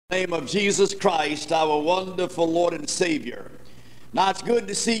Name of Jesus Christ, our wonderful Lord and Savior. Now, it's good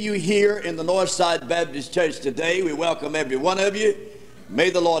to see you here in the Northside Baptist Church today. We welcome every one of you. May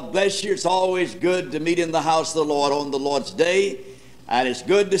the Lord bless you. It's always good to meet in the house of the Lord on the Lord's Day, and it's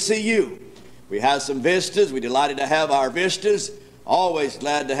good to see you. We have some visitors. We're delighted to have our visitors. Always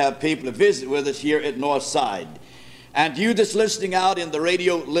glad to have people to visit with us here at Northside. And you that's listening out in the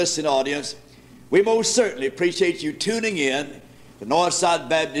radio listening audience, we most certainly appreciate you tuning in the Northside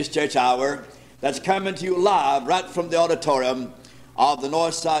Baptist Church Hour that's coming to you live right from the auditorium of the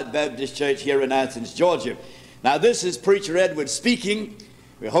Northside Baptist Church here in Athens, Georgia. Now, this is Preacher Edward speaking.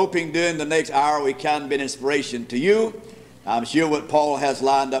 We're hoping during the next hour we can be an inspiration to you. I'm sure what Paul has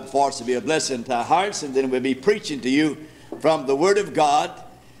lined up for us to be a blessing to our hearts, and then we'll be preaching to you from the Word of God.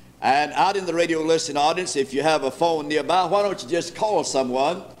 And out in the radio listening audience, if you have a phone nearby, why don't you just call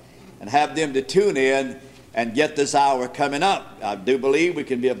someone and have them to tune in and get this hour coming up. I do believe we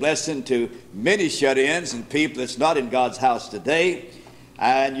can be a blessing to many shut-ins and people that's not in God's house today.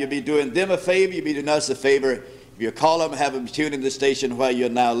 And you'll be doing them a favor, you'll be doing us a favor. If you call them, have them tune in the station while you're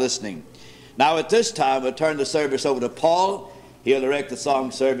now listening. Now at this time, we'll turn the service over to Paul. He'll direct the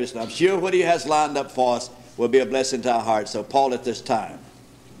song service, and I'm sure what he has lined up for us will be a blessing to our hearts. So Paul, at this time.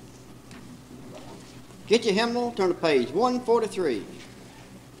 Get your hymnal, turn to page 143.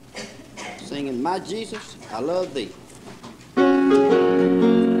 Singing, My Jesus, I Love Thee.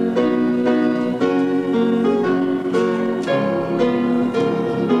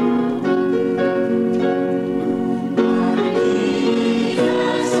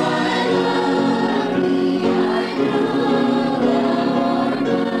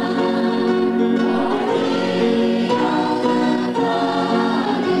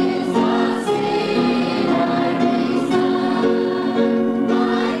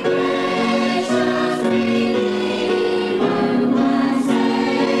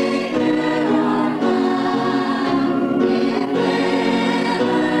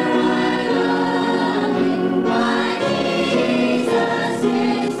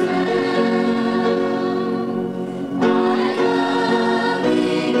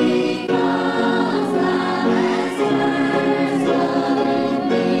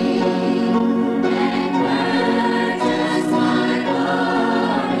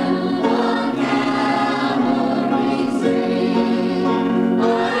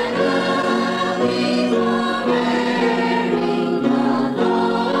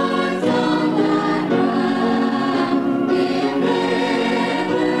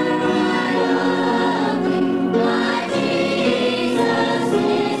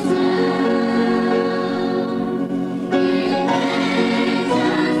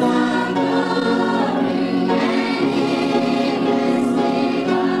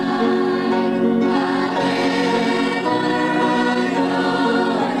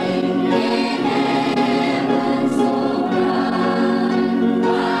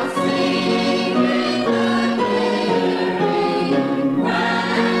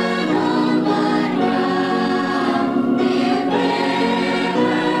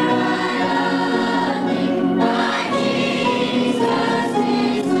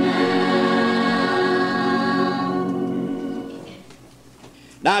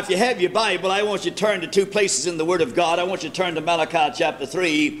 Now, if you have your Bible, I want you to turn to two places in the Word of God. I want you to turn to Malachi chapter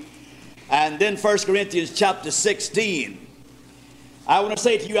 3 and then 1 Corinthians chapter 16. I want to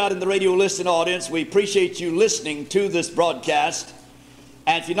say to you out in the radio listening audience, we appreciate you listening to this broadcast.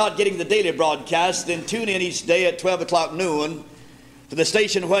 And if you're not getting the daily broadcast, then tune in each day at 12 o'clock noon to the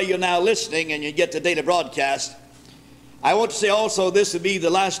station where you're now listening and you get the daily broadcast. I want to say also this will be the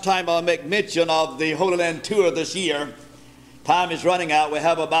last time I'll make mention of the Holy Land Tour this year. Time is running out. We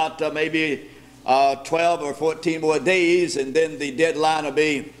have about maybe 12 or 14 more days, and then the deadline will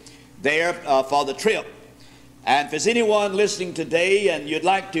be there for the trip. And if there's anyone listening today and you'd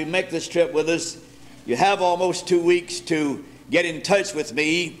like to make this trip with us, you have almost 2 weeks to get in touch with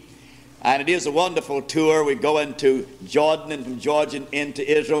me. And it is a wonderful tour. We go into Jordan, and from Jordan into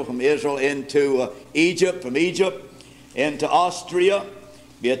Israel, from Israel into Egypt, from Egypt into Austria.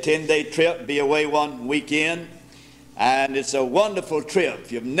 Be a 10-day trip, be away 1 weekend. And it's a wonderful trip.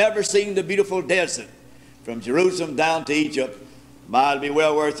 If you've never seen the beautiful desert from Jerusalem down to Egypt, might be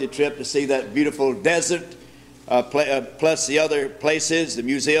well worth your trip to see that beautiful desert, plus the other places, the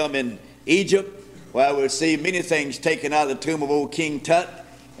museum in Egypt, where we'll see many things taken out of the tomb of old King Tut,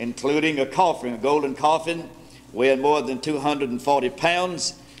 including a coffin, a golden coffin, weighing more than 240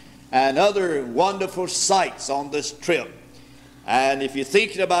 pounds, and other wonderful sights on this trip. And if you're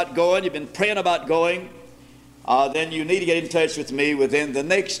thinking about going, you've been praying about going, then you need to get in touch with me within the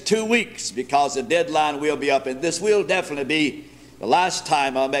next 2 weeks, because the deadline will be up, and this will definitely be the last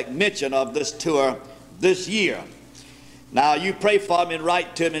time I make mention of this tour this year. Now, you pray for me and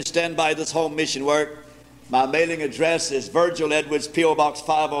write to me and stand by this home mission work. My mailing address is Virgil Edwards, P.O. Box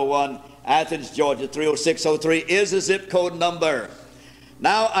 501, Athens, Georgia, 30603 is the zip code number.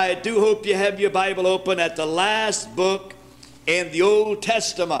 Now, I do hope you have your Bible open at the last book in the Old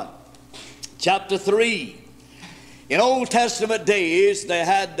Testament, chapter 3. In Old Testament days, they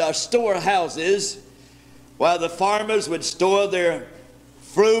had storehouses where the farmers would store their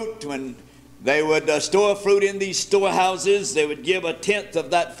fruit. When they would store fruit in these storehouses, they would give a tenth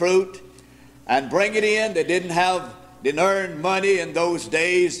of that fruit and bring it in. They didn't earn money in those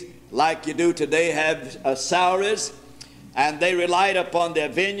days like you do today, have salaries. And they relied upon their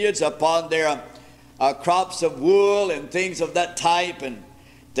vineyards, upon their crops of wool and things of that type, and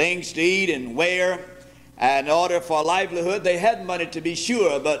things to eat and wear. And in order for a livelihood, they had money to be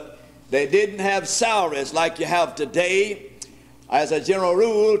sure, but they didn't have salaries like you have today. As a general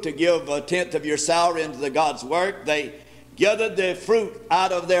rule, to give a tenth of your salary into the God's work, they gathered their fruit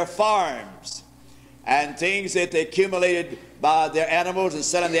out of their farms and things that they accumulated by their animals and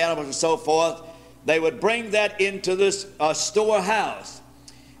selling the animals and so forth. They would bring that into this storehouse,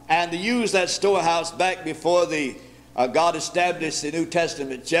 and to use that storehouse back before God established the New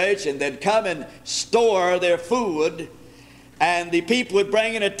Testament church, and they'd come and store their food, and the people would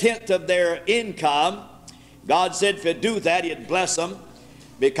bring in a tenth of their income. God said if you do that, He'd bless them,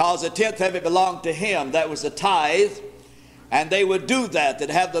 because a tenth of it belonged to Him. That was the tithe, and they would do that.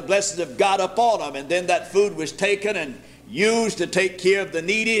 They'd have the blessings of God upon them, and then that food was taken and used to take care of the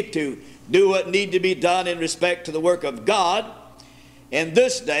needy, to do what need to be done in respect to the work of God. In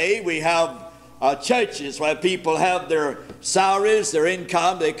this day, we have churches where people have their salaries, their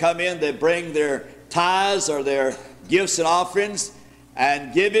income. They come in, they bring their tithes or their gifts and offerings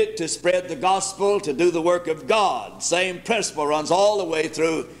and give it to spread the gospel, to do the work of God. Same principle runs all the way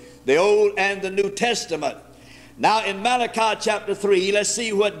through the Old and the New Testament. Now, in Malachi chapter 3, let's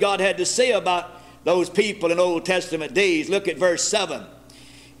see what God had to say about those people in Old Testament days. Look at verse 7.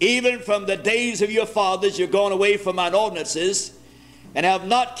 Even from the days of your fathers you're gone away from mine ordinances, and have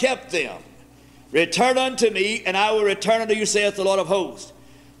not kept them. Return unto me, and I will return unto you, saith the Lord of hosts.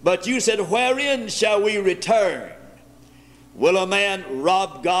 But you said, wherein shall we return? Will a man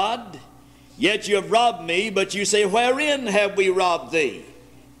rob God? Yet you have robbed me. But you say, wherein have we robbed thee?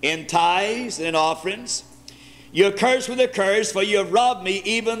 In tithes and in offerings. You're cursed with a curse, for you have robbed me,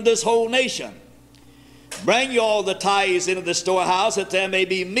 even this whole nation. Bring you all the tithes into the storehouse, that there may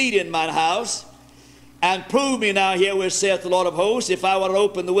be meat in mine house. And prove me now herewith, saith the Lord of hosts, if I will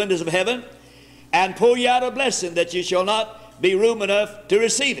open the windows of heaven, and pour you out a blessing, that you shall not be room enough to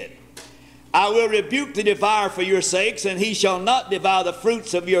receive it. I will rebuke the devourer for your sakes, and he shall not devour the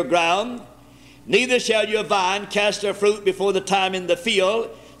fruits of your ground. Neither shall your vine cast her fruit before the time in the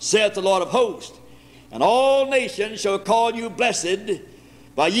field, saith the Lord of hosts. And all nations shall call you blessed,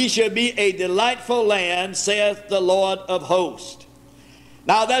 for ye shall be a delightful land, saith the Lord of hosts.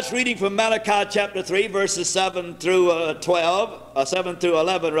 Now that's reading from Malachi chapter 3, verses 7 through 7 through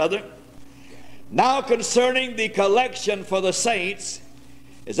 11 rather. Now concerning the collection for the saints,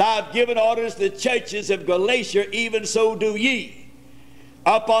 as I've given orders to the churches of Galatia, even so do ye.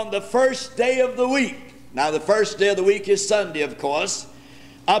 Upon the first day of the week, now the first day of the week is Sunday, of course.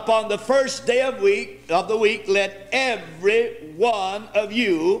 Upon the first day of the week, let every one of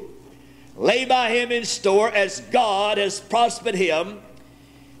you lay by him in store, as God has prospered him,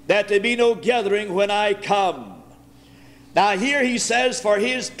 that there be no gathering when I come. Now here he says, for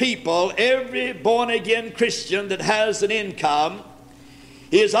his people, every born-again Christian that has an income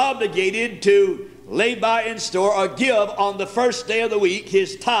is obligated to lay by in store or give on the first day of the week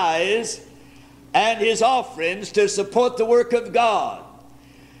his tithes and his offerings to support the work of God.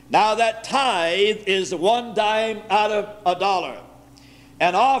 Now that tithe is 1 dime out of a dollar.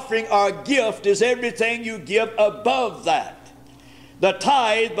 An offering or gift is everything you give above that. The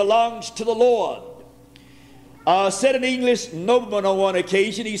tithe belongs to the Lord. Said an English nobleman on one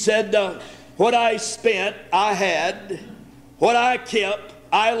occasion, he said, what I spent, I had. What I kept,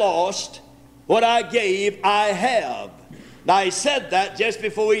 I lost. What I gave, I have. Now he said that just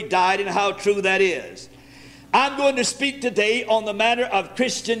before he died, and how true that is. I'm going to speak today on the matter of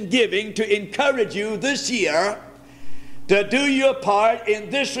Christian giving to encourage you this year to do your part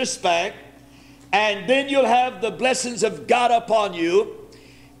in this respect, and then you'll have the blessings of God upon you,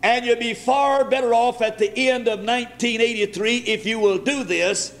 and you'll be far better off at the end of 1983 if you will do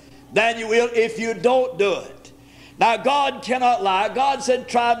this than you will if you don't do it. Now God cannot lie. God said,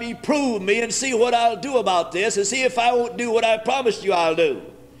 try me, prove me, and see what I'll do about this, and see if I won't do what I promised you I'll do.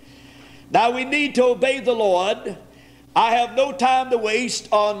 Now we need to obey the Lord, I have no time to waste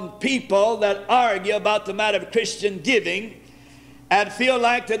on people that argue about the matter of Christian giving and feel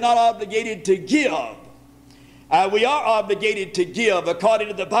like they're not obligated to give. We are obligated to give according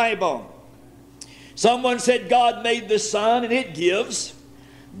to the Bible. Someone said God made the sun and it gives.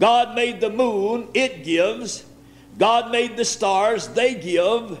 God made the moon, it gives. God made the stars, they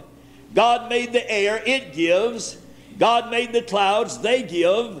give. God made the air, it gives. God made the clouds, they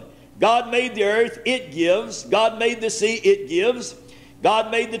give. God made the earth, it gives. God made the sea, it gives.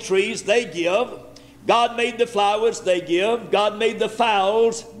 God made the trees, they give. God made the flowers, they give. God made the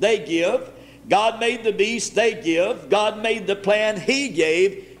fowls, they give. God made the beasts, they give. God made the plant, he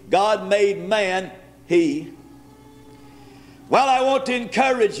gave. God made man, he. Well, I want to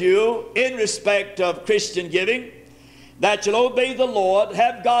encourage you in respect of Christian giving that you'll obey the Lord,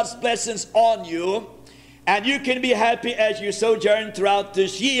 have God's blessings on you, and you can be happy as you sojourn throughout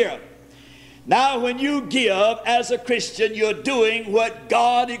this year. Now, when you give as a Christian, you're doing what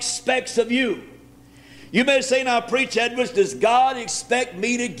God expects of you. You may say, now, Preacher Edwards, does God expect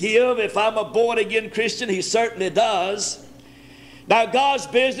me to give if I'm a born-again Christian? He certainly does. Now, God's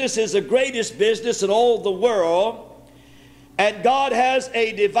business is the greatest business in all the world, and God has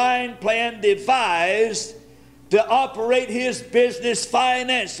a divine plan devised to operate his business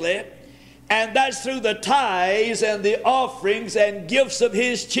financially, and that's through the tithes and the offerings and gifts of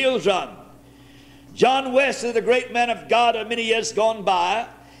his children. John Wesley, the great man of God of many years gone by,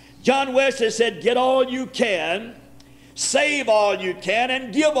 John Wesley said, get all you can, save all you can,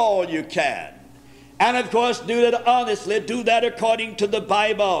 and give all you can. And of course, do that honestly, do that according to the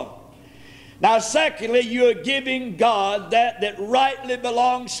Bible. Now, secondly, you're giving God that rightly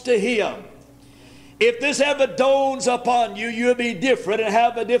belongs to him. If this ever dawns upon you, you'll be different and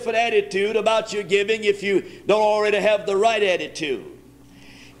have a different attitude about your giving if you don't already have the right attitude.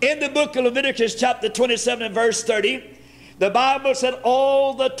 In the book of Leviticus chapter 27 and verse 30, the Bible said,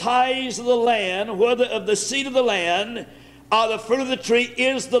 all the tithes of the land, whether of the seed of the land or the fruit of the tree,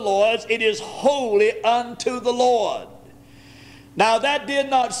 is the Lord's. It is holy unto the Lord. Now, that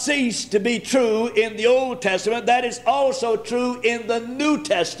did not cease to be true in the Old Testament. That is also true in the New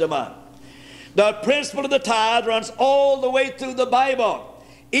Testament. The principle of the tithe runs all the way through the Bible.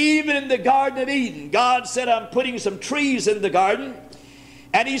 Even in the Garden of Eden, God said, I'm putting some trees in the garden.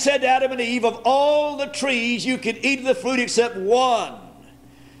 And he said to Adam and Eve, of all the trees you can eat of the fruit except one.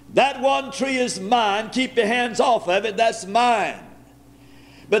 That one tree is mine. Keep your hands off of it. That's mine.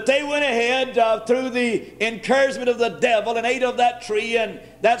 But they went ahead through the encouragement of the devil and ate of that tree, and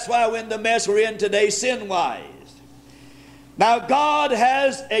that's why we're in the mess we're in today sin-wise. Now, God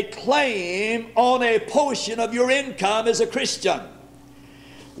has a claim on a portion of your income as a Christian.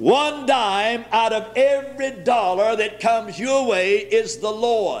 1 dime out of every dollar that comes your way is the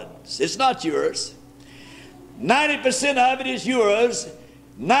Lord's. It's not yours. 90% of it is yours.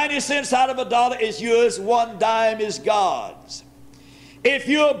 90 cents out of a dollar is yours. 1 dime is God's. If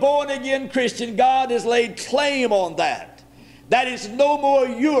you're a born-again Christian, God has laid claim on that. That is no more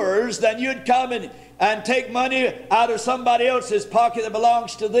yours than you'd come and take money out of somebody else's pocket that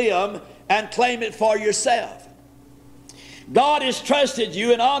belongs to them and claim it for yourself. God has trusted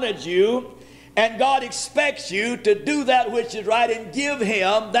you and honored you, and God expects you to do that which is right and give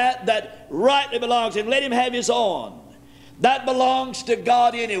him that rightly belongs to him. Let him have his own. That belongs to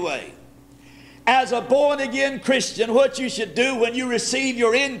God anyway. As a born-again Christian, what you should do when you receive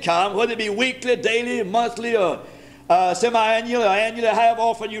your income, whether it be weekly, daily, monthly, or semi-annual, or annually, however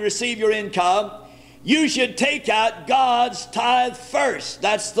often you receive your income, you should take out God's tithe first.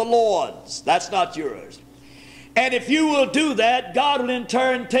 That's the Lord's. That's not yours. And if you will do that, God will in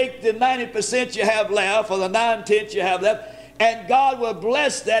turn take the 90% you have left, or the 9/10 you have left, and God will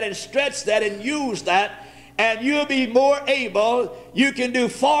bless that and stretch that and use that, and you'll be more able. You can do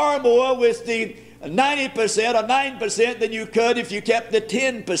far more with the 90% or 9% than you could if you kept the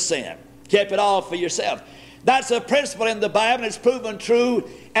 10%, kept it all for yourself. That's a principle in the Bible, and it's proven true,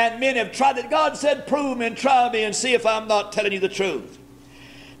 and men have tried it. God said, prove me and try me and see if I'm not telling you the truth.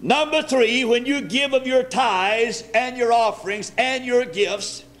 Number 3, when you give of your tithes and your offerings and your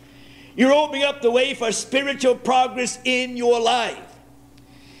gifts, you're opening up the way for spiritual progress in your life.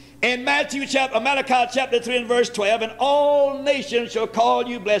 In Malachi chapter 3 and verse 12, and all nations shall call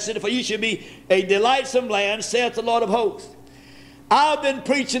you blessed, for you shall be a delightsome land, saith the Lord of hosts. I've been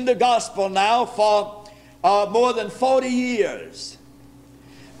preaching the gospel now for more than 40 years.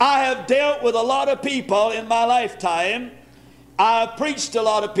 I have dealt with a lot of people in my lifetime. I've preached to a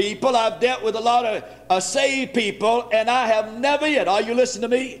lot of people. I've dealt with a lot of saved people, and I have never yet, are you listening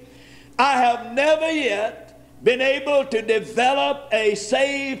to me? I have never yet been able to develop a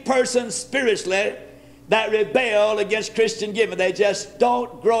saved person spiritually that rebel against Christian giving. They just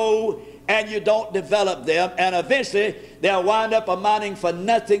don't grow, and you don't develop them, and eventually they'll wind up amounting for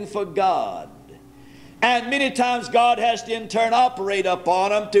nothing for God. And many times God has to in turn operate upon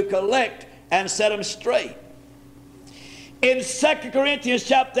them to collect and set them straight. In 2 Corinthians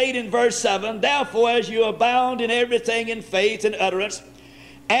chapter 8 and verse 7, therefore as you abound in everything in faith and utterance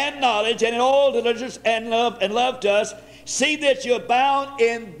and knowledge and in all diligence and love to us, see that you abound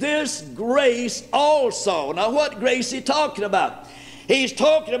in this grace also. Now what grace is he talking about? He's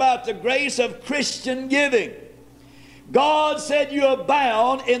talking about the grace of Christian giving. God said you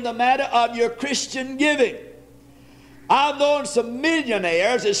abound in the matter of your Christian giving. I've known some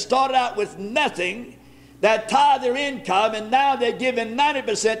millionaires that started out with nothing, that tithe their income, and now they're giving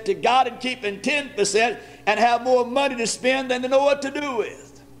 90% to God and keeping 10% and have more money to spend than they know what to do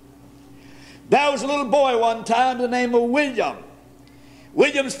with. There was a little boy one time by the name of William.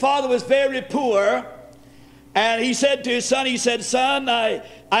 William's father was very poor, and he said to his son, he said, son, I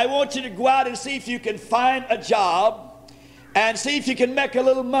want you to go out and see if you can find a job and see if you can make a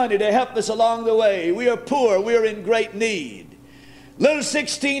little money to help us along the way. We are poor. We are in great need. Little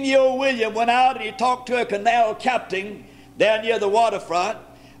 16-year-old William went out and he talked to a canal captain there near the waterfront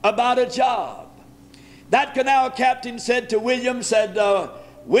about a job. That canal captain said to William,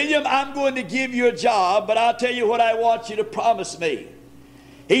 William, I'm going to give you a job, but I'll tell you what I want you to promise me.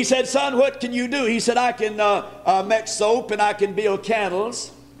 He said, son, what can you do? He said, I can make soap and I can build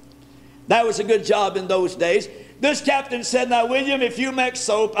candles. That was a good job in those days. This captain said, now, William, if you make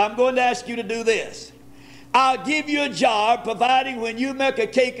soap, I'm going to ask you to do this. I'll give you a job providing when you make a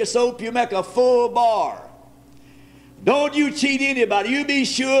cake of soap, you make a full bar. Don't you cheat anybody. You be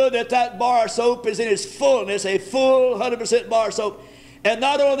sure that that bar of soap is in its fullness, a full 100% bar of soap. And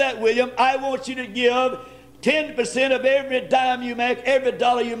not only that, William, I want you to give 10% of every dime you make, every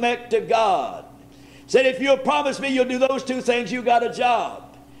dollar you make to God. Said, if you'll promise me you'll do those two things, you got a job.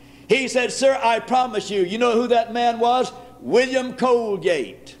 He said, sir, I promise you. You know who that man was? William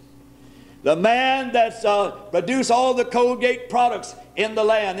Colgate. The man that's produced all the Colgate products in the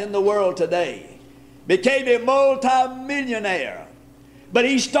land, in the world today. Became a multi-millionaire. But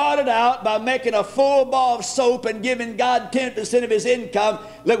he started out by making a full bar of soap and giving God 10% of his income.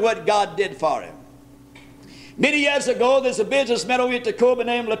 Look what God did for him. Many years ago, there's a businessman over at Tacoma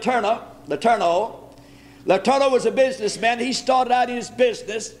named Letourneau. Letourneau was a businessman. He started out his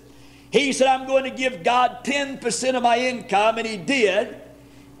business. He said, I'm going to give God 10% of my income, and he did.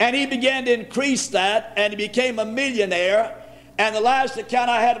 And he began to increase that, and he became a millionaire. And the last account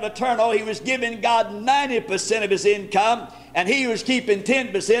I had of Letourneau, he was giving God 90% of his income, and he was keeping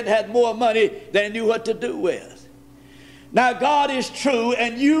 10%, had more money than he knew what to do with. Now, God is true,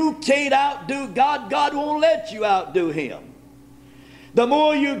 and you can't outdo God. God won't let you outdo him. The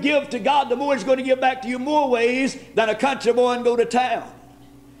more you give to God, the more he's going to give back to you more ways than a country boy and go to town.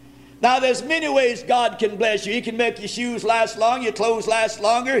 Now, there's many ways God can bless you. He can make your shoes last long, your clothes last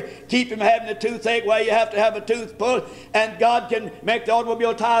longer, keep him having a toothache while you have to have a tooth pulled, and God can make the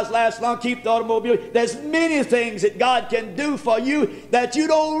automobile tires last long, keep the automobile. There's many things that God can do for you that you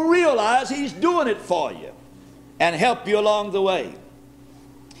don't realize he's doing it for you and help you along the way.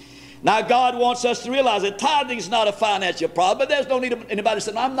 Now, God wants us to realize that tithing is not a financial problem, but there's no need of anybody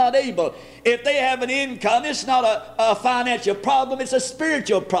saying, I'm not able. If they have an income, it's not a financial problem, it's a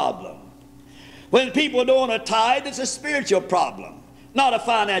spiritual problem. When people don't want to tithe, it's a spiritual problem, not a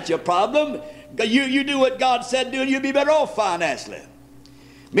financial problem. You do what God said do, and you'll be better off financially.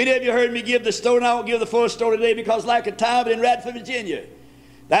 Many of you heard me give the story, and I won't give the full story today because lack of time, but in Radford, Virginia,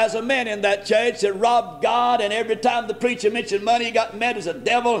 there's a man in that church that robbed God, and every time the preacher mentioned money, he got mad as a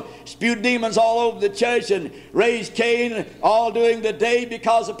devil, spewed demons all over the church, and raised Cain all during the day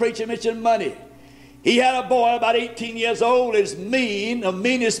because the preacher mentioned money. He had a boy about 18 years old, is mean, the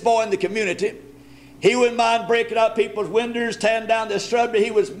meanest boy in the community. He wouldn't mind breaking up people's windows, tearing down the shrubbery.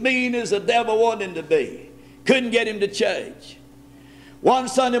 He was mean as the devil wanted him to be. Couldn't get him to church. One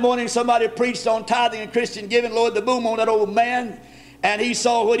Sunday morning, somebody preached on tithing and Christian giving, lowered the boom on that old man. And he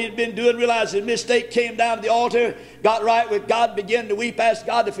saw what he'd been doing, realized his mistake, came down to the altar, got right with God, began to weep, asked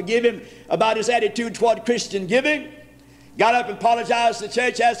God to forgive him about his attitude toward Christian giving. Got up and apologized to the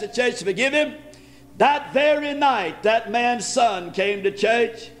church, asked the church to forgive him. That very night, that man's son came to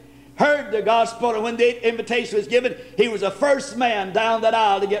church, heard the gospel, and when the invitation was given, he was the first man down that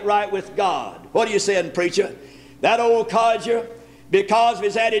aisle to get right with God. What are you saying, preacher? That old codger, because of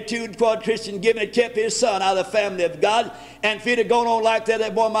his attitude toward Christian giving, had kept his son out of the family of God. And if he'd have gone on like that,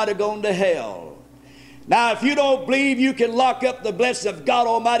 that boy might have gone to hell. Now, if you don't believe you can lock up the blessings of God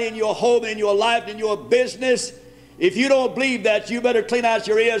Almighty in your home, in your life, in your business, if you don't believe that, you better clean out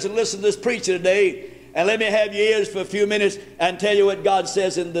your ears and listen to this preacher today. and let me have your ears for a few minutes and tell you what God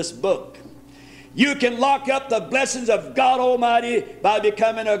says in this book. You can lock up the blessings of God Almighty by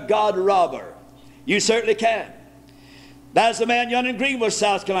becoming a God robber. You certainly can. That's the man yonder in Greenville,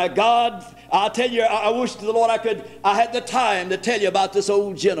 South Carolina. God, I'll tell you, I wish to the Lord I had the time to tell you about this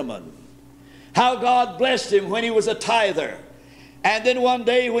old gentleman. How God blessed him when he was a tither. And then one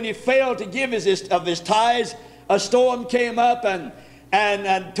day when he failed to give of his tithes, a storm came up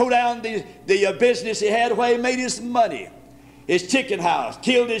and tore down the business he had where he made his money. His chicken house,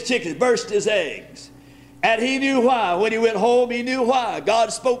 killed his chickens, burst his eggs. And he knew why. When he went home, he knew why.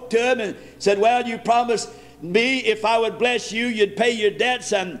 God spoke to him and said, well, you promised me if I would bless you, you'd pay your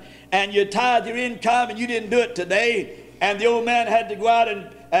debts and you'd tithe your income, and you didn't do it today. And the old man had to go out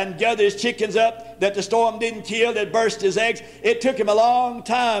and gather his chickens up that the storm didn't kill, that burst his eggs. It took him a long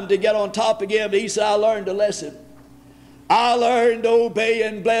time to get on top again, but he said, I learned a lesson. I learned to obey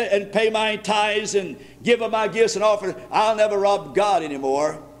and pay my tithes and give of my gifts and offerings. I'll never rob God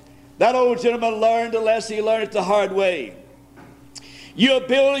anymore. That old gentleman learned a lesson. He learned it the hard way. You're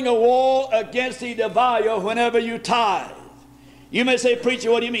building a wall against the devourer whenever you tithe. You may say,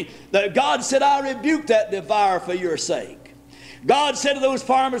 preacher, what do you mean? That God said, I rebuke that devourer for your sake. God said to those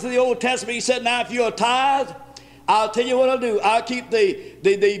farmers of the Old Testament, he said, now if you'll tithe, I'll tell you what I'll do. I'll keep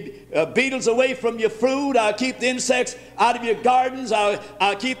the beetles away from your fruit. I'll keep the insects out of your gardens.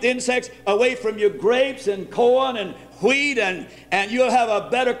 I'll keep the insects away from your grapes and corn and wheat, and you'll have a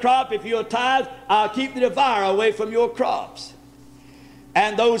better crop if you'll tithe. I'll keep the devourer away from your crops.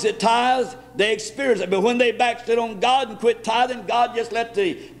 And those that tithe, they experience it. But when they backslid on God and quit tithing, God just let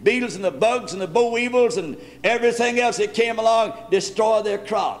the beetles and the bugs and the boll weevils and everything else that came along destroy their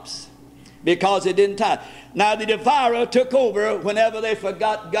crops because they didn't tithe. Now the devourer took over whenever they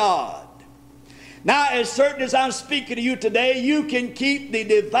forgot God. Now as certain as I'm speaking to you today, you can keep the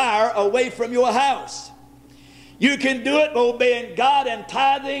devourer away from your house. You can do it by obeying God and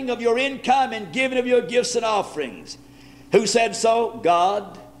tithing of your income and giving of your gifts and offerings. Who said so?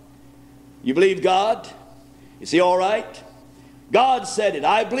 God. You believe God? Is He all right? God said it.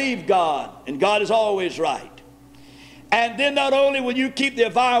 I believe God, and God is always right. And then not only will you keep the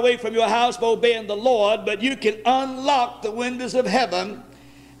devourer away from your house by obeying the Lord, but you can unlock the windows of heaven,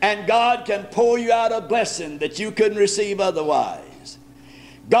 and God can pour you out a blessing that you couldn't receive otherwise.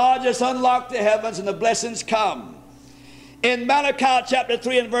 God just unlocked the heavens, and the blessings come. In Malachi chapter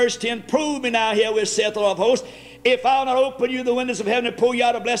 3 and verse 10, prove me now herewith, saith the Lord of hosts, if I'll not open you the windows of heaven and pour you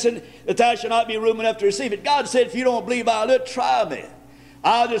out a blessing, that there shall not be room enough to receive it. God said, if you don't believe I'll do it, try me.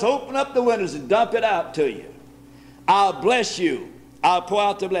 I'll just open up the windows and dump it out to you. I'll bless you. I'll pour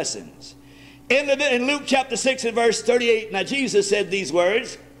out the blessings. In Luke chapter 6 and verse 38, now Jesus said these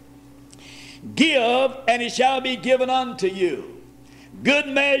words, give, and it shall be given unto you. Good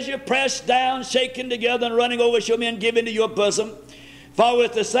measure, pressed down, shaken together, and running over shall men give into your bosom. For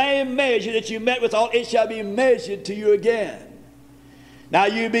with the same measure that you met withal, it shall be measured to you again. Now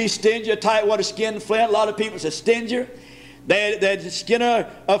you be stingy, tight water skin flint. A lot of people say stingy. They skin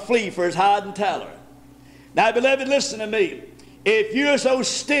a flea for his hide and tallow. Now beloved, listen to me. If you're so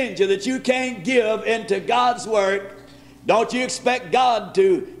stingy that you can't give into God's work, don't you expect God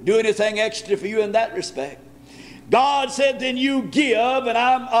to do anything extra for you in that respect. God said, then you give, and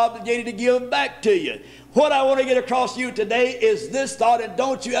I'm obligated to give back to you. What I want to get across to you today is this thought, and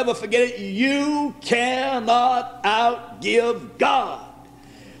don't you ever forget it. You cannot outgive God.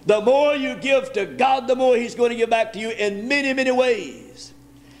 The more you give to God, the more He's going to give back to you in many, many ways.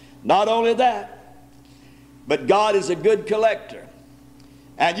 Not only that, but God is a good collector.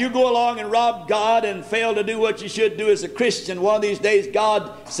 And you go along and rob God and fail to do what you should do as a Christian, one of these days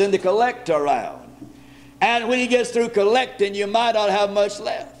God send a collector around. And when He gets through collecting, you might not have much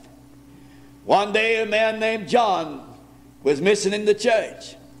left. One day a man named John was missing in the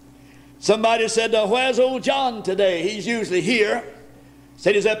church. Somebody said, where's old John today? He's usually here.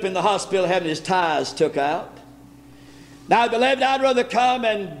 Said he's up in the hospital having his tithes took out. Now, beloved, I'd rather come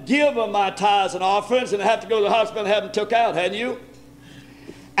and give them my tithes and offerings than have to go to the hospital and have them took out, hadn't you?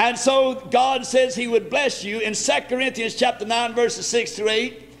 And so God says He would bless you in 2 Corinthians chapter 9, verses 6 through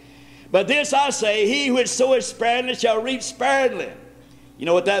 8. But this I say, he which soweth sparingly shall reap sparingly. You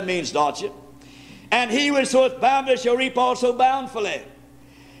know what that means, don't you? And he which soweth bountifully shall reap also bountifully.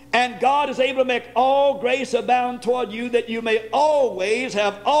 And God is able to make all grace abound toward you, that you may always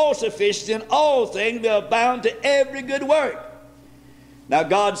have all sufficiency in all things, to abound to every good work. Now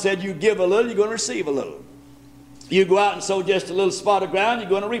God said, you give a little, you're going to receive a little. You go out and sow just a little spot of ground, you're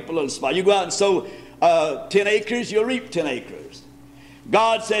going to reap a little spot. You go out and sow 10 acres, you'll reap 10 acres.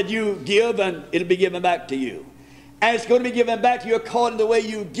 God said, you give and it'll be given back to you. And it's going to be given back to you according to the way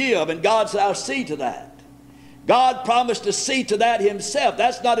you give. And God said, I'll see to that. God promised to see to that himself.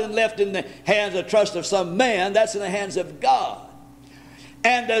 That's not left in the hands of trust of some man. That's in the hands of God.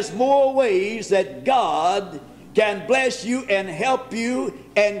 And there's more ways that God can bless you and help you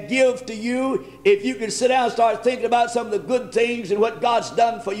and give to you. If you can sit down and start thinking about some of the good things and what God's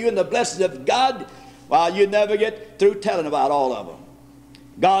done for you and the blessings of God, well, you never get through telling about all of them.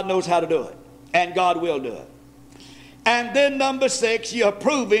 God knows how to do it, and God will do it. And then number 6, you're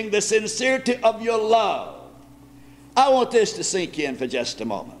proving the sincerity of your love. I want this to sink in for just a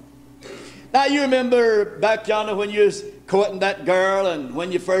moment. Now, you remember back yonder when you was courting that girl and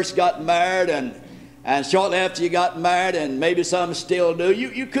when you first got married and shortly after you got married, and maybe some still do,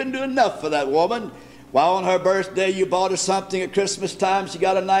 you couldn't do enough for that woman. While on her birthday you bought her something at Christmas time, she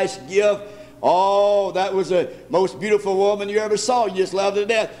got a nice gift. Oh, that was the most beautiful woman you ever saw. You just loved her to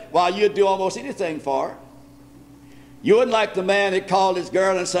death. While you'd do almost anything for her. You wouldn't like the man that called his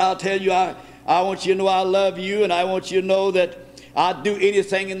girl and said, I'll tell you, I want you to know I love you, and I want you to know that I'd do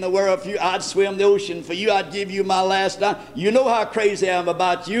anything in the world for you. I'd swim the ocean for you. I'd give you my last dime. You know how crazy I am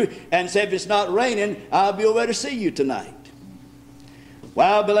about you. And say, if it's not raining, I'll be over to see you tonight.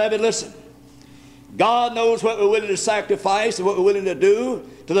 Well, beloved, listen. God knows what we're willing to sacrifice and what we're willing to do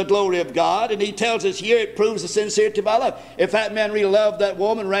to the glory of God. And he tells us here it proves the sincerity of our love. If that man really loved that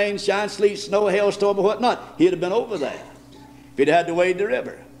woman, rain, shine, sleet, snow, hailstorm, or whatnot, he'd have been over there if he'd had to wade the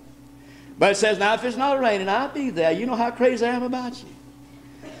river. But it says, now if it's not raining, I'll be there. You know how crazy I am about you.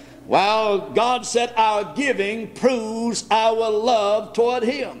 Well, God said our giving proves our love toward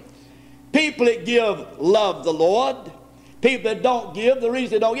him. People that give love the Lord. People that don't give, the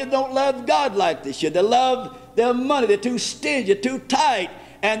reason they don't give, don't love God like they should. They love their money. They're too stingy, too tight.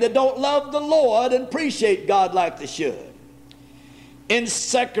 And they don't love the Lord and appreciate God like they should. In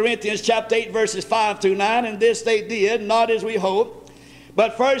 2 Corinthians chapter 8, verses 5 through 9, and this they did, not as we hoped,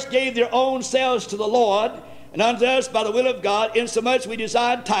 but first gave their own selves to the Lord, and unto us by the will of God, insomuch we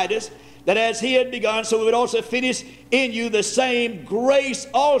desired Titus, that as he had begun, so we would also finish in you the same grace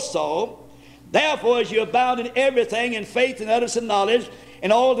also. Therefore, as you abound in everything, in faith and utterance and knowledge,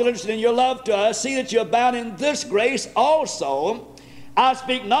 and all diligence in your love to us, see that you abound in this grace also. I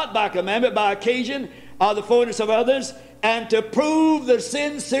speak not by commandment, by occasion of the forwardness of others, and to prove the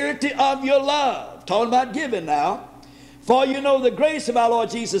sincerity of your love. Talking about giving now. For you know the grace of our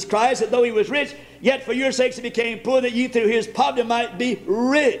Lord Jesus Christ, that though he was rich, yet for your sakes he became poor, that ye through his poverty might be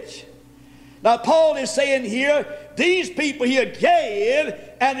rich. Now Paul is saying here, these people here gave,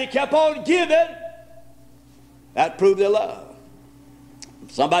 and they kept on giving. That proved their love.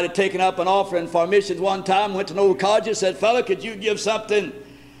 Somebody taking up an offering for missions one time, went to an old college and said, "Fellow, could you give something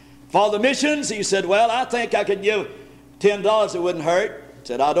for the missions?" He said, "Well, I think I could give $10, it wouldn't hurt." He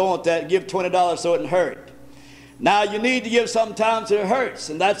said, "I don't want that. Give $20 so it wouldn't hurt." Now you need to give sometimes it hurts,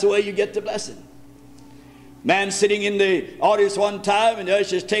 and that's the way you get the blessing. Man sitting in the audience one time, and the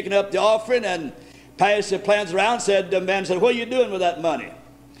usher's taking up the offering, and pastor plans around, said, the man said, "What are you doing with that money?"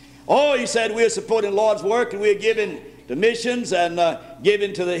 "Oh," he said, "we're supporting the Lord's work, and we're giving to missions and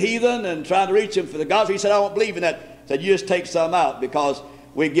giving to the heathen and trying to reach them for the gospel." He said, "I don't believe in that." He said, "You just take some out because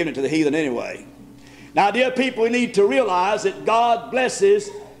we're giving it to the heathen anyway." Now, dear people, we need to realize that God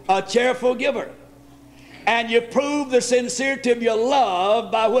blesses a cheerful giver. And you prove the sincerity of your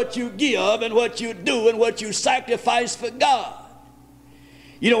love by what you give and what you do and what you sacrifice for God.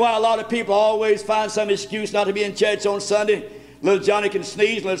 You know why a lot of people always find some excuse not to be in church on Sunday? Little Johnny can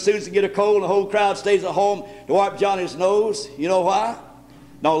sneeze, little Susan get a cold, and the whole crowd stays at home to wipe Johnny's nose. You know why?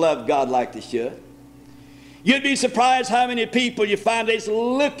 Don't love God like they should. You'd be surprised how many people you find that's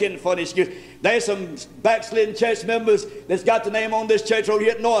looking for an excuse. There's some backslidden church members that's got the name on this church over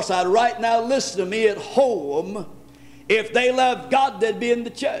here at Northside right now. Listen to me at home. If they love God, they'd be in the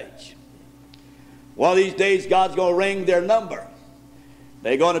church. One of these days, God's going to ring their number.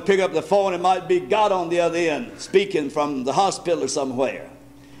 They're going to pick up the phone. It might be God on the other end speaking from the hospital or somewhere.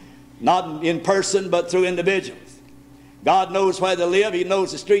 Not in person, but through individuals. God knows where they live. He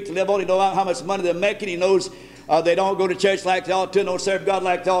knows the street they live on. He knows how much money they're making. He knows they don't go to church like they ought to, don't serve God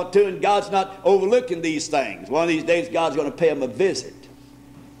like they ought to, and God's not overlooking these things. One of these days, God's going to pay them a visit.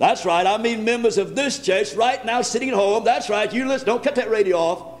 That's right. I mean members of this church right now sitting at home. That's right. You listen. Don't cut that radio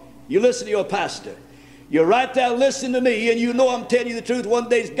off. You listen to your pastor. You're right there listening to me, and you know I'm telling you the truth. One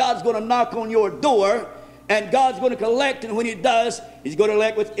day, God's going to knock on your door, and God's going to collect, and when he does, he's going to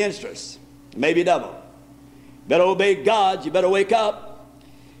collect with interest, maybe double. Better obey God. You better wake up.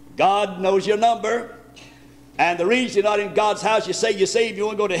 God knows your number. And the reason you're not in God's house, you say you're saved, you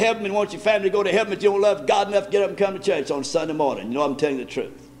want to go to heaven and want your family to go to heaven, but you don't love God enough to get up and come to church on Sunday morning. You know I'm telling you the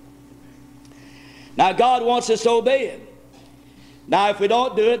truth. Now, God wants us to obey Him. Now, if we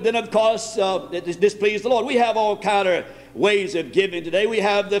don't do it, then of course it displeases the Lord. We have all kind of ways of giving today. We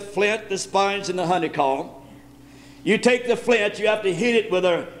have the flint, the sponge, and the honeycomb. You take the flint, you have to hit it with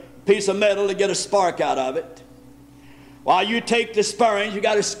a piece of metal to get a spark out of it. While you take the sponge, you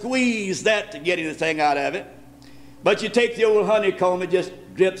got to squeeze that to get anything out of it. But you take the old honeycomb, it just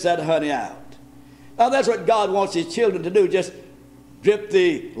drips that honey out. Now that's what God wants His children to do, just drip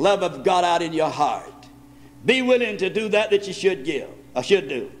the love of God out in your heart. Be willing to do that you should give, or should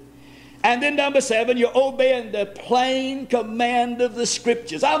do. And then number 7, you're obeying the plain command of the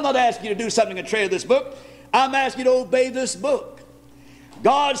Scriptures. I'm not asking you to do something contrary to this book. I'm asking you to obey this book.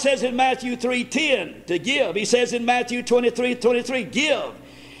 God says in Matthew 3:10 to give. He says in Matthew 23:23, give.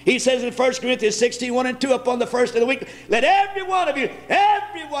 He says in 1 Corinthians 16:1 and 2, upon the first of the week, let every one of you,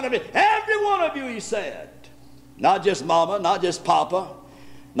 he said, not just mama, not just papa,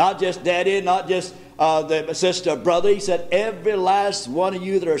 not just daddy, not just the sister or brother. He said, every last one of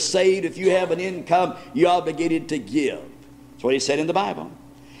you that are saved, if you have an income, you're obligated to give. That's what He said in the Bible.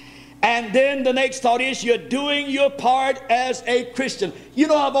 And then the next thought is, you're doing your part as a Christian. You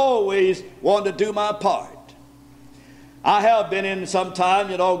know, I've always wanted to do my part. I have been in some time,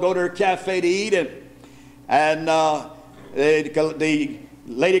 go to a cafe to eat, and the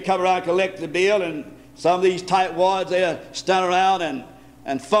lady come around and collect the bill, and some of these tightwads, they stand around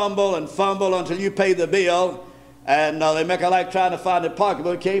and fumble until you pay the bill, and they make it like trying to find the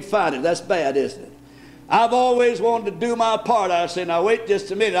pocketbook, can't find it. That's bad, isn't it? I've always wanted to do my part. I say, now wait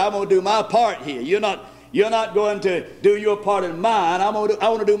just a minute, I'm going to do my part here. You're not going to do your part in mine. I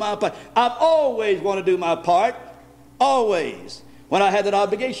want to do my part. I've always wanted to do my part, always, when I had that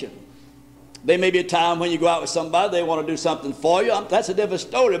obligation. There may be a time when you go out with somebody, they want to do something for you. That's a different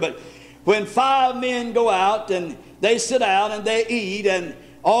story. But when 5 men go out and they sit down and they eat, and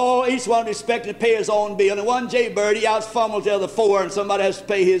each one is expected to pay his own bill, and one jaybird, he out-fumbles the other 4, and somebody has to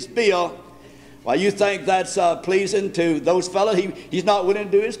pay his bill. Well, you think that's pleasing to those fellows? He's not willing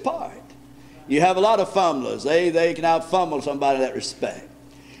to do his part. You have a lot of fumblers. They can out-fumble somebody in that respect.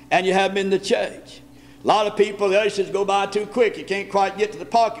 And you have them in the church. A lot of people, the ushers go by too quick. You can't quite get to the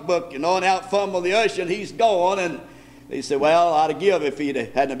pocketbook, and out-fumble the usher, and he's gone. And they say, well, I'd have given if he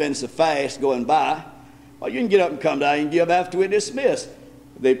hadn't been so fast going by. Well, you can get up and come down. You can give after we're dismissed.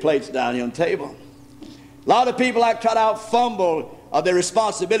 The plate's down here on the table. A lot of people like to try to out-fumble their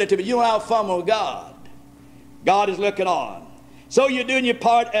responsibility, but you don't out-fumble God. God is looking on. So you're doing your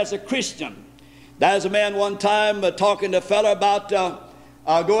part as a Christian. There was a man one time talking to a fellow about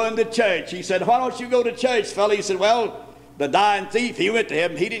going to church. He said, why don't you go to church, fella? He said, well, the dying thief, he went to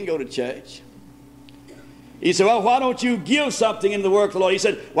heaven. He didn't go to church. He said, well, why don't you give something in the work of the Lord? He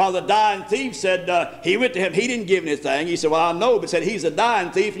said, well, the dying thief said he went to heaven. He didn't give anything. He said, well, I know, but said he's a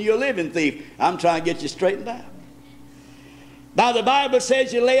dying thief and you're a living thief. I'm trying to get you straightened out. Now, the Bible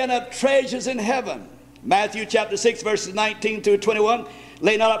says you're laying up treasures in heaven. Matthew chapter 6, verses 19 through 21.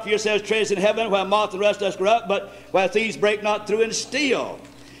 Lay not up for yourselves treasures in heaven, where moth and rust does corrupt, but where thieves break not through and steal.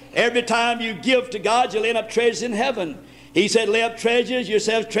 Every time you give to God, you're laying up treasures in heaven. He said, lay up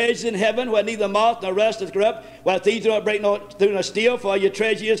yourselves treasures in heaven, where neither moth nor rust does corrupt, where thieves do not break not through nor steal, for your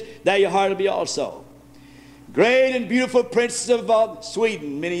treasure is, there your heart will be also. Great and beautiful princess of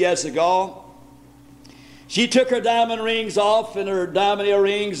Sweden many years ago, she took her diamond rings off and her diamond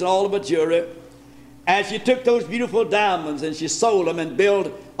earrings and all of her jewelry. And she took those beautiful diamonds and she sold them and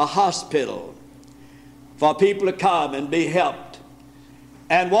built a hospital for people to come and be helped.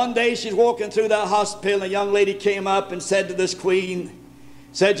 And one day she's walking through that hospital, and a young lady came up and said to this queen,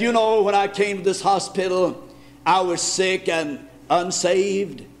 said, you know, when I came to this hospital, I was sick and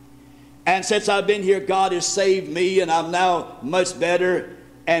unsaved. And since I've been here, God has saved me, and I'm now much better.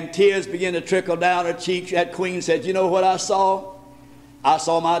 And tears began to trickle down her cheeks. That queen said, you know what I saw? I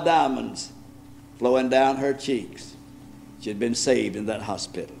saw my diamonds flowing down her cheeks. She had been saved in that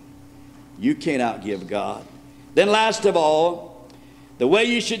hospital. You can't outgive God. Then last of all, the way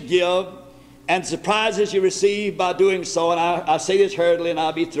you should give and surprises you receive by doing so, and I say this hurriedly and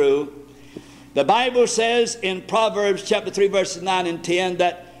I'll be through. The Bible says in Proverbs chapter 3, verses 9 and 10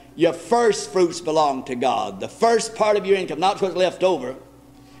 that your first fruits belong to God. The first part of your income, not what's left over.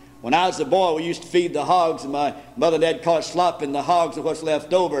 When I was a boy, we used to feed the hogs, and my mother and dad caught slopping the hogs of what's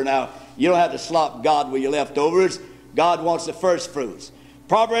left over. Now, you don't have to slop God with your leftovers. God wants the first fruits.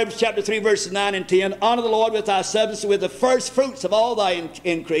 Proverbs chapter 3, verses 9 and 10, honor the Lord with thy substance, with the first fruits of all thy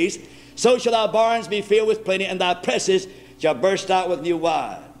increase. So shall thy barns be filled with plenty, and thy presses shall burst out with new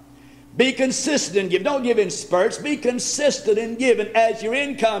wine. Be consistent in giving. Don't give in spurts. Be consistent in giving. As your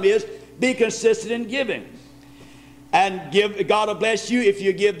income is, be consistent in giving. And God will bless you if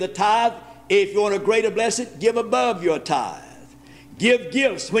you give the tithe. if you want a greater blessing, give above your tithe. Give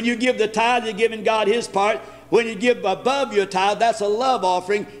gifts. When you give the tithe, you're giving God his part. When you give above your tithe, that's a love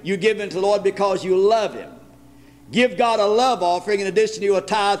offering. You give into the Lord because you love him. Give God a love offering in addition to your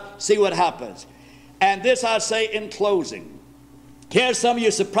tithe. See what happens. And this I say in closing. Here's some of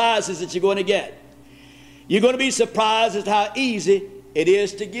your surprises that you're going to get. You're going to be surprised at how easy it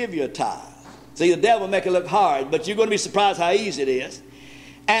is to give your tithe. See, the devil make it look hard, but you're going to be surprised how easy it is.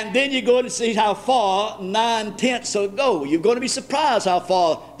 And then you're going to see how far 9/10 will go. You're going to be surprised how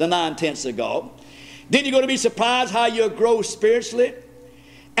far the 9/10 will go. Then you're going to be surprised how you'll grow spiritually.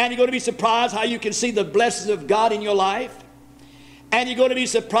 And you're going to be surprised how you can see the blessings of God in your life. And you're going to be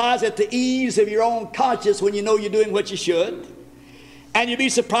surprised at the ease of your own conscience when you know you're doing what you should. And you'll be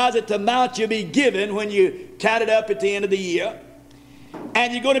surprised at the amount you'll be given when you count it up at the end of the year.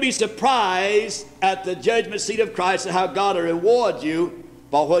 And you're going to be surprised at the judgment seat of Christ and how God will reward you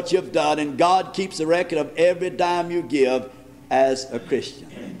for what you've done. And God keeps a record of every dime you give as a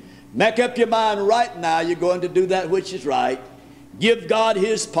Christian. Make up your mind right now you're going to do that which is right. Give God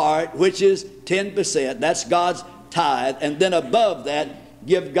his part, which is 10%. That's God's tithe. And then above that,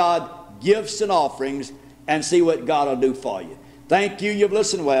 give God gifts and offerings and see what God will do for you. Thank you. You've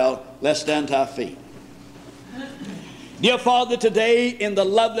listened well. Let's stand to our feet. Dear Father, today in the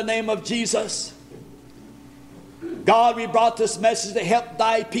lovely name of Jesus, God, we brought this message to help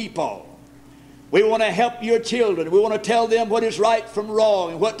thy people. We want to help your children. We want to tell them what is right from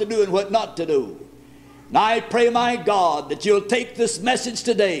wrong and what to do and what not to do. And I pray, my God, that you'll take this message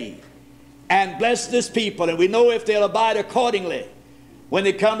today and bless this people. And we know if they'll abide accordingly, when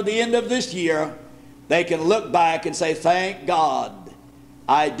they come to the end of this year, they can look back and say, thank God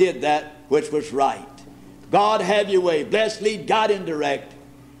I did that which was right. God, have your way. Bless, lead, guide, and direct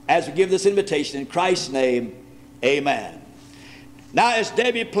as we give this invitation. In Christ's name, amen. Now, as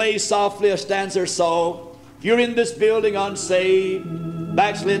Debbie plays softly a stanza or so, if you're in this building unsaved,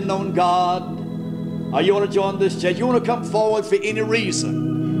 backslidden on God, or you want to join this church, you want to come forward for any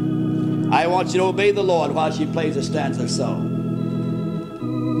reason, I want you to obey the Lord while she plays a stanza or so.